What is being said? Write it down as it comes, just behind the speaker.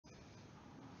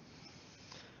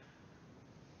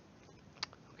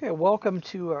Okay, welcome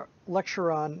to a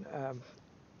lecture on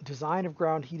design of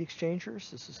ground heat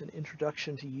exchangers. This is an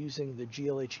introduction to using the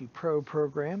GLHEPRO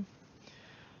program.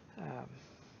 Um,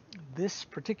 this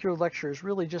particular lecture is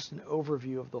really just an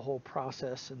overview of the whole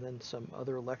process, and then some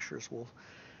other lectures will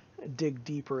dig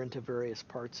deeper into various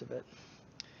parts of it.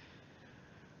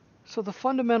 So the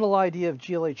fundamental idea of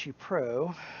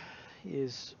GLHEPRO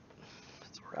is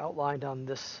sort of outlined on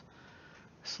this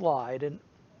slide, and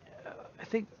I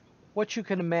think what you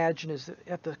can imagine is that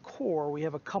at the core we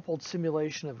have a coupled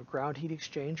simulation of a ground heat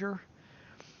exchanger,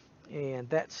 and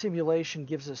that simulation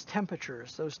gives us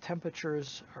temperatures. Those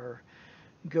temperatures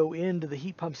go into the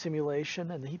heat pump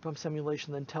simulation, and the heat pump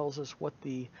simulation then tells us what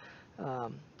the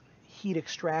heat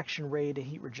extraction rate and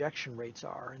heat rejection rates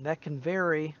are, and that can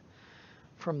vary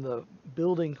from the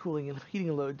building, cooling, and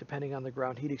heating load depending on the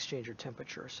ground heat exchanger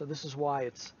temperature. So this is why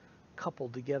it's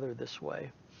coupled together this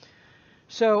way.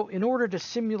 So in order to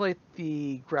simulate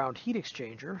the ground heat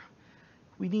exchanger,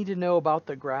 we need to know about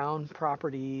the ground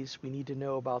properties. We need to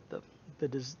know about the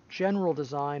general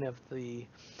design of the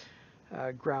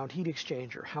ground heat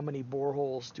exchanger. How many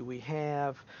boreholes do we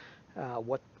have?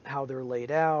 How they're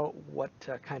laid out? What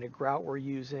kind of grout we're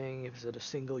using? Is it a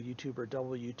single U-tube or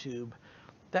double U-tube?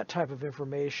 That type of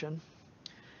information.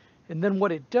 And then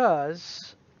what it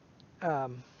does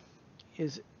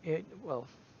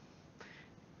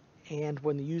and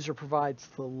when the user provides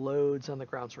the loads on the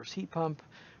ground source heat pump,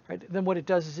 right, then what it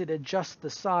does is it adjusts the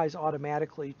size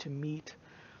automatically to meet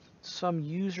some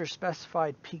user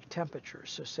specified peak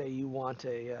temperatures. So say you want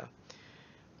a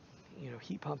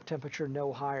heat pump temperature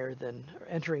no higher than,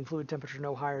 entering fluid temperature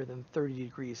no higher than 30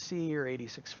 degrees C or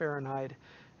 86 Fahrenheit,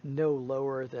 no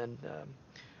lower than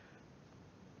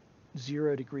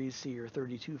 0 degrees C or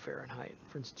 32 Fahrenheit.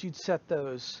 For instance, you'd set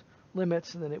those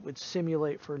limits, and then it would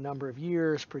simulate for a number of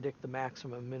years, predict the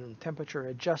maximum and minimum temperature, and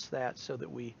adjust that so that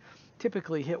we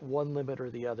typically hit one limit or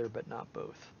the other, but not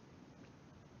both.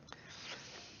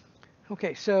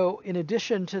 Okay, so in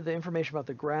addition to the information about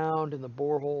the ground and the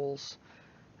boreholes,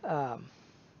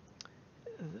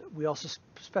 we also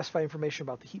specify information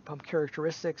about the heat pump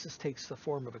characteristics. This takes the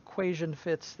form of equation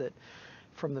fits that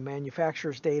from the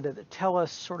manufacturer's data that tell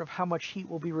us sort of how much heat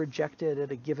will be rejected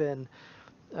at a given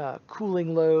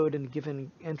cooling load and given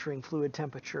entering fluid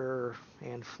temperature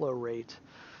and flow rate.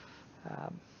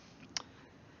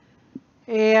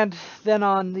 And then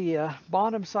on the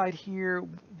bottom side here,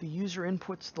 the user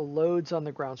inputs the loads on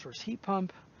the ground source heat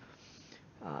pump.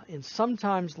 And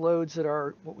sometimes loads that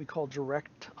are what we call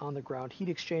direct on the ground heat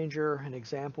exchanger. An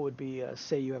example would be,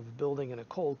 say you have a building in a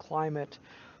cold climate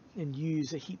and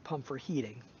use a heat pump for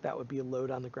heating. That would be a load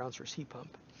on the ground source heat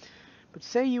pump. But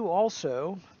say you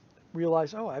also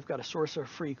realize, oh, I've got a source of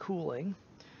free cooling,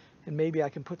 and maybe I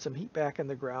can put some heat back in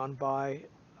the ground by,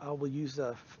 I will use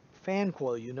a fan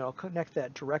coil unit. I'll connect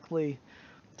that directly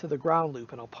to the ground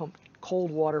loop, and I'll pump cold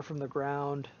water from the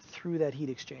ground through that heat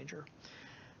exchanger.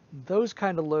 Those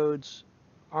kind of loads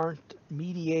aren't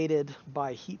mediated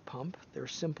by heat pump. They're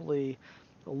simply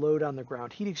a load on the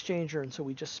ground heat exchanger, and so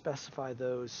we just specify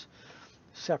those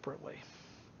separately.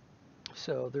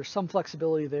 So there's some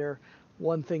flexibility there.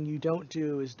 One thing you don't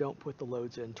do is don't put the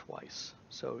loads in twice.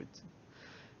 So it's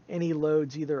any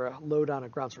loads, either a load on a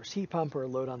ground source heat pump or a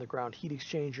load on the ground heat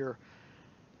exchanger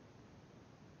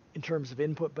in terms of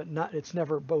input, but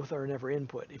both are never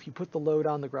input. If you put the load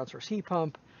on the ground source heat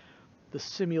pump, this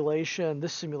simulation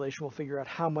will figure out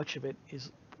how much of it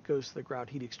goes to the ground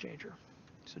heat exchanger.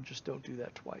 So just don't do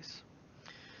that twice.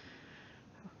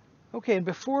 Okay, and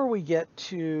before we get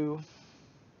to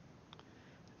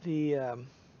the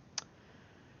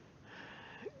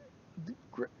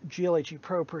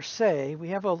GLHEPRO per se, we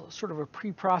have a sort of a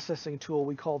pre-processing tool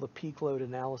we call the peak load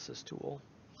analysis tool.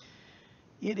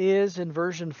 It is, in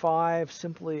version 5,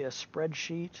 simply a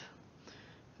spreadsheet,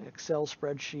 an Excel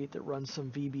spreadsheet that runs some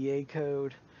VBA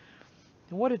code.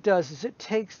 And what it does is it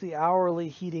takes the hourly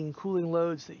heating and cooling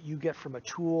loads that you get from a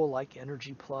tool like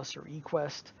Energy Plus or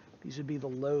eQuest. These would be the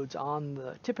loads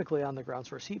typically on the ground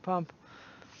source heat pump.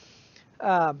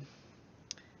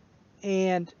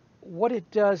 And what it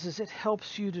does is it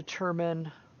helps you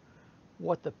determine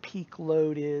what the peak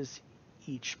load is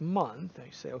each month. And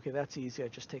you say, okay, that's easy. I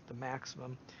just take the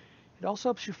maximum. It also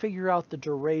helps you figure out the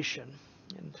duration,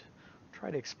 and try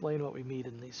to explain what we mean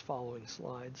in these following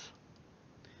slides.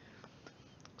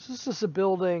 So this is a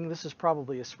building. This is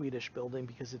probably a Swedish building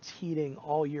because it's heating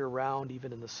all year round,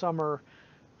 even in the summer.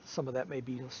 Some of that may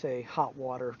be, say, hot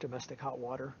water, domestic hot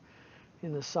water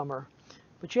in the summer.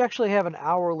 But you actually have an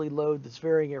hourly load that's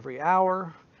varying every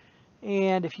hour.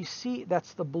 And if you see,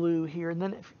 that's the blue here.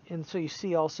 And so you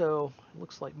see also, it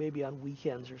looks like maybe on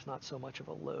weekends there's not so much of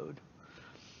a load.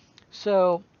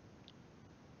 So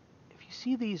if you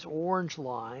see these orange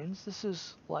lines, this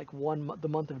is like the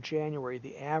month of January,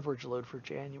 the average load for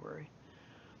January.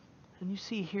 And you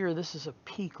see here, this is a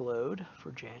peak load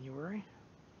for January,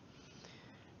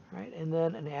 right? And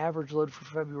then an average load for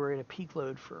February and a peak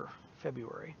load for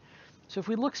February. So if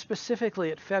we look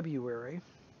specifically at February,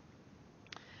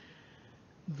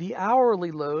 the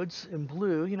hourly loads in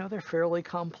blue, they're fairly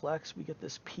complex. We get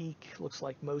this peak, looks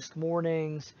like most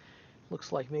mornings,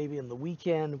 looks like maybe in the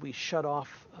weekend we shut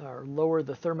off or lower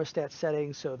the thermostat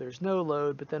settings so there's no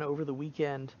load, but then over the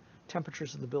weekend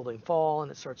temperatures in the building fall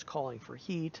and it starts calling for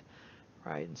heat,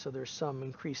 right? And so there's some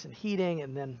increase in heating,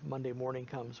 and then Monday morning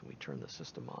comes and we turn the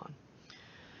system on.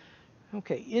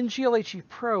 Okay, in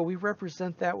GLHEPRO, we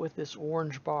represent that with this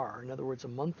orange bar. In other words, a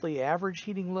monthly average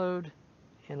heating load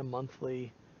and a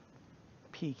monthly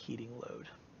peak heating load.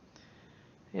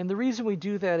 And the reason we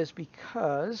do that is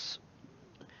because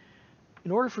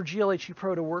in order for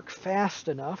GLHEPRO to work fast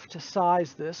enough to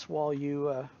size this while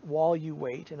you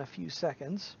wait in a few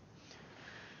seconds,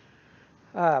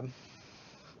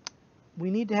 we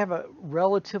need to have a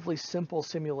relatively simple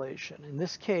simulation. In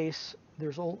this case,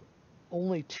 there's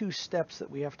only two steps that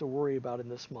we have to worry about in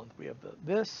this month. We have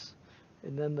this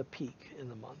and then the peak in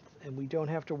the month, and we don't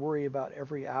have to worry about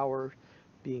every hour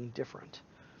being different.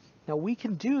 Now we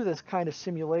can do this kind of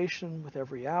simulation with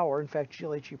every hour. In fact,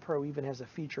 GLHEPRO even has a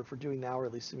feature for doing the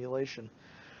hourly simulation,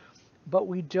 but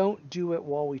we don't do it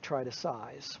while we try to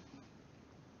size.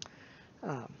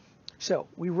 So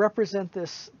we represent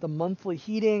the monthly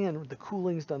heating, and the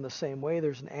cooling's done the same way.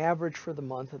 There's an average for the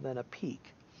month and then a peak.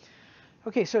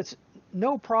 Okay, so it's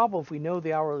no problem if we know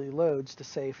the hourly loads to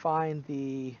say find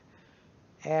the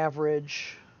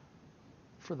average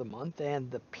for the month and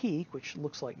the peak, which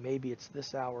looks like maybe it's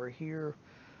this hour here,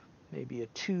 maybe a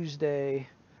Tuesday,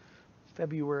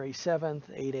 February 7th,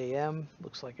 8 a.m.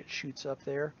 Looks like it shoots up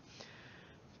there.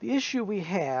 The issue we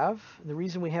have, and the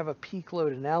reason we have a peak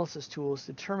load analysis tool, is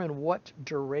to determine what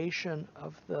duration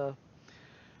of the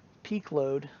peak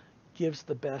load gives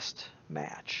the best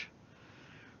match.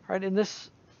 All right, and this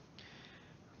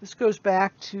goes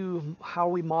back to how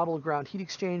we model ground heat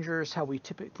exchangers, how we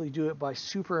typically do it by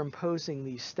superimposing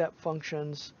these step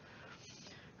functions.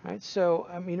 All right, so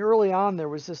I mean, early on there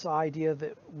was this idea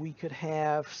that we could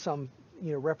have some,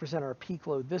 represent our peak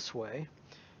load this way,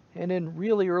 and in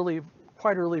really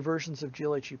quite early versions of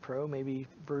GLHEPRO, maybe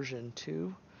version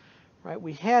 2, right,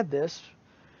 we had this,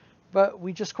 but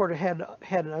we just sort of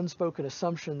had an unspoken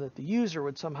assumption that the user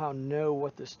would somehow know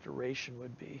what this duration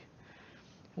would be.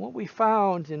 And what we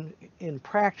found in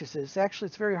practice is actually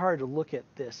it's very hard to look at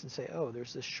this and say, oh,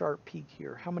 there's this sharp peak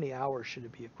here. How many hours should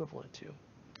it be equivalent to?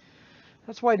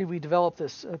 That's why we developed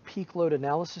this peak load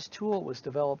analysis tool. It was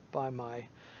developed by my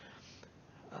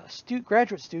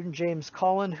graduate student, James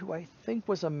Collin, who I think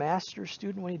was a master's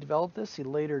student when he developed this. He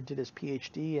later did his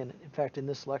PhD, and in fact, in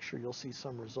this lecture, you'll see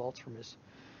some results from his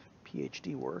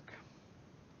PhD work.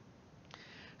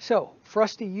 So, for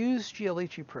us to use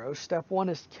GLHEPRO, step one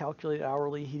is to calculate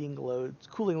hourly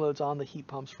cooling loads on the heat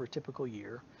pumps for a typical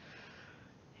year.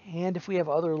 And if we have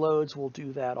other loads, we'll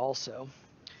do that also.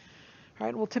 All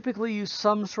right, we'll typically use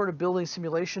some sort of building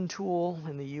simulation tool.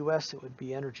 In the US, it would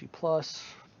be Energy Plus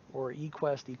or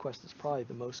eQuest. eQuest is probably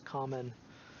the most common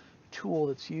tool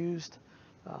that's used.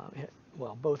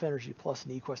 Well, both Energy Plus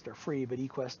and eQuest are free, but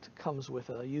eQuest comes with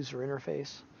a user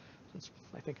interface.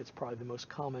 I think it's probably the most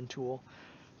common tool.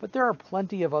 But there are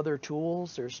plenty of other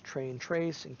tools. There's Train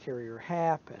Trace and Carrier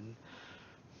HAP, and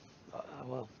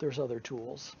well, there's other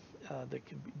tools that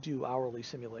can do hourly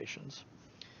simulations.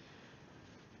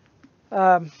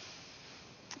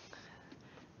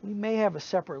 We may have a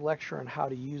separate lecture on how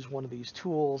to use one of these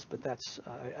tools, but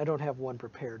I don't have one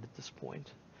prepared at this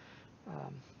point.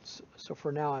 So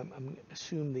for now, I'm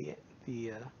assume the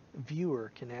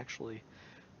viewer can actually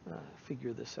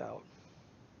figure this out.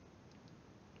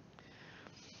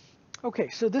 Okay,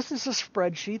 so this is a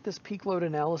spreadsheet, this peak load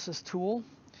analysis tool.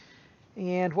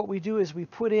 And what we do is we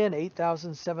put in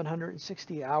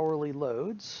 8,760 hourly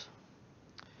loads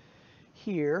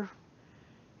here.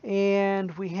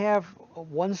 And we have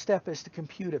one step is to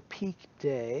compute a peak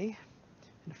day.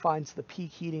 It finds the peak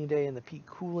heating day and the peak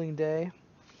cooling day.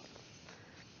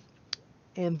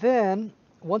 And then,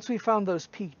 once we found those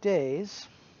peak days,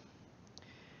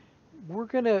 we're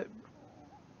going to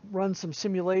run some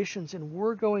simulations, and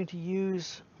we're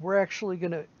actually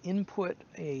going to input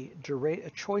a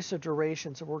choice of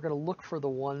durations, and we're going to look for the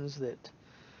ones that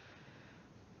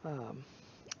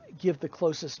give the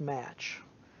closest match.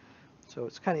 So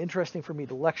it's kind of interesting for me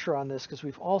to lecture on this because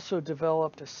we've also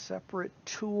developed a separate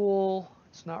tool.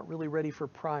 It's not really ready for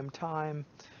prime time.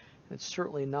 It's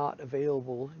certainly not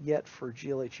available yet for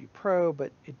GLHEPRO,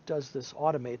 but it does this,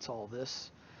 automates all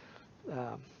this.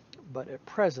 But at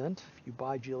present, if you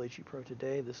buy GLHEPRO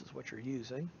today, this is what you're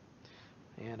using.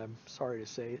 And I'm sorry to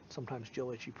say, sometimes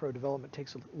GLHEPRO development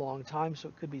takes a long time, so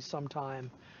it could be some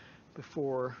time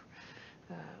before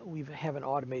we have an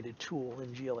automated tool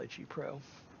in GLHEPRO.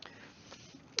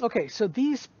 Okay, so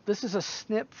this is a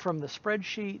snip from the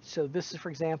spreadsheet. So this is, for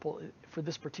example, for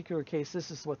this particular case, this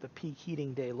is what the peak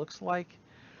heating day looks like.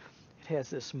 It has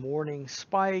this morning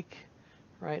spike,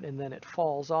 right, and then it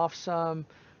falls off some,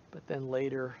 but then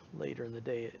later in the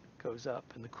day it goes up.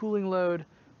 And the cooling load,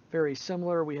 very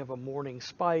similar. We have a morning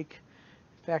spike.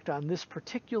 In fact, on this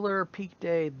particular peak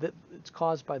day, it's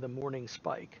caused by the morning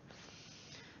spike.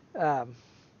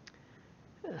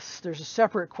 There's a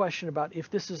separate question about if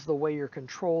this is the way you're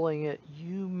controlling it.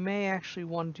 You may actually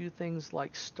want to do things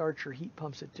like start your heat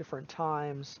pumps at different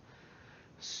times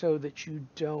so that you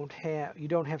don't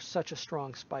have such a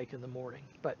strong spike in the morning.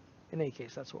 But in any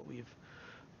case, that's what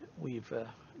we've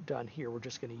done here. We're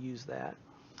just going to use that.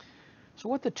 So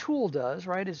what the tool does,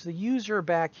 right, is the user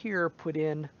back here put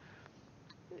in,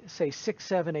 say, 6,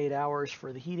 7, 8 hours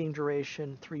for the heating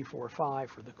duration, 3, 4, 5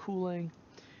 for the cooling.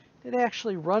 It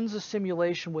actually runs a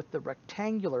simulation with the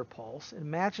rectangular pulse and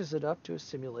matches it up to a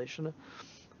simulation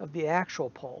of the actual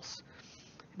pulse.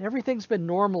 And everything's been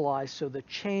normalized, so the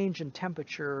change in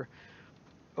temperature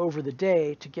over the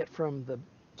day to get from the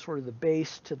sort of the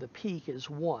base to the peak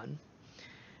is 1.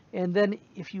 And then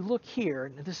if you look here,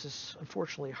 and this is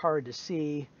unfortunately hard to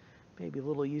see, maybe a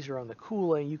little easier on the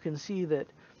cooling, you can see that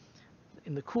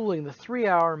in the cooling, the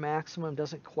 3-hour maximum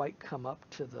doesn't quite come up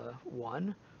to the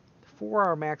 1.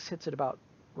 4-hour max hits it about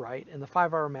right, and the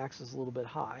 5-hour max is a little bit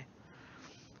high.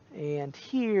 And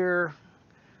here,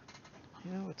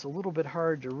 it's a little bit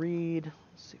hard to read.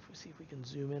 Let's see if we can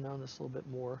zoom in on this a little bit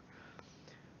more.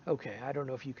 Okay, I don't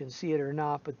know if you can see it or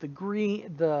not, but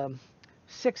the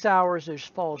 6 hours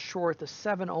just falls short. The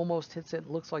 7 almost hits it. It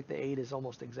looks like the 8 is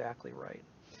almost exactly right.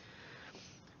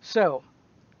 So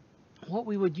what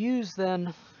we would use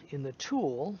then in the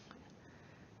tool,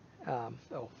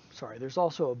 there's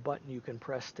also a button you can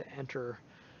press to enter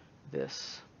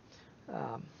this.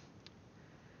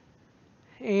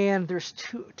 And there's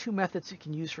two methods it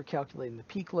can use for calculating the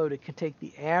peak load. It can take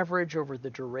the average over the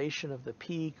duration of the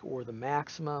peak or the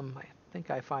maximum.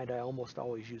 I find I almost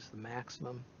always use the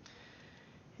maximum.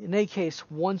 In any case,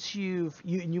 once you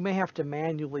may have to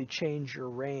manually change your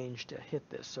range to hit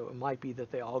this. So it might be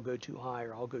that they all go too high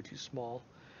or all go too small.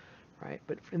 Right,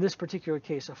 but in this particular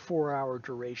case, a 4-hour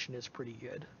duration is pretty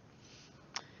good.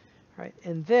 Right,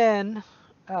 and then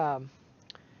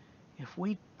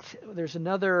there's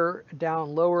another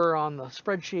down lower on the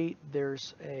spreadsheet.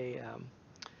 There's a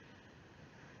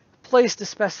place to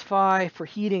specify for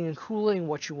heating and cooling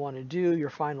what you want to do,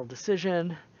 your final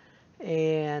decision,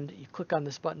 and you click on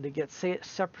this button to get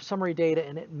summary data,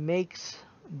 and it makes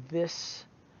this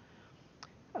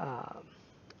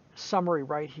summary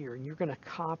right here, and you're going to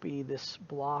copy this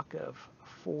block of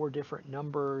 4 different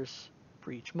numbers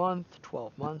for each month,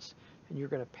 12 months, and you're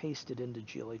going to paste it into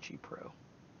GLHEPRO.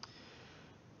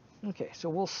 Okay, so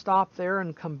we'll stop there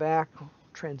and come back,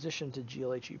 transition to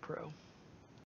GLHEPRO.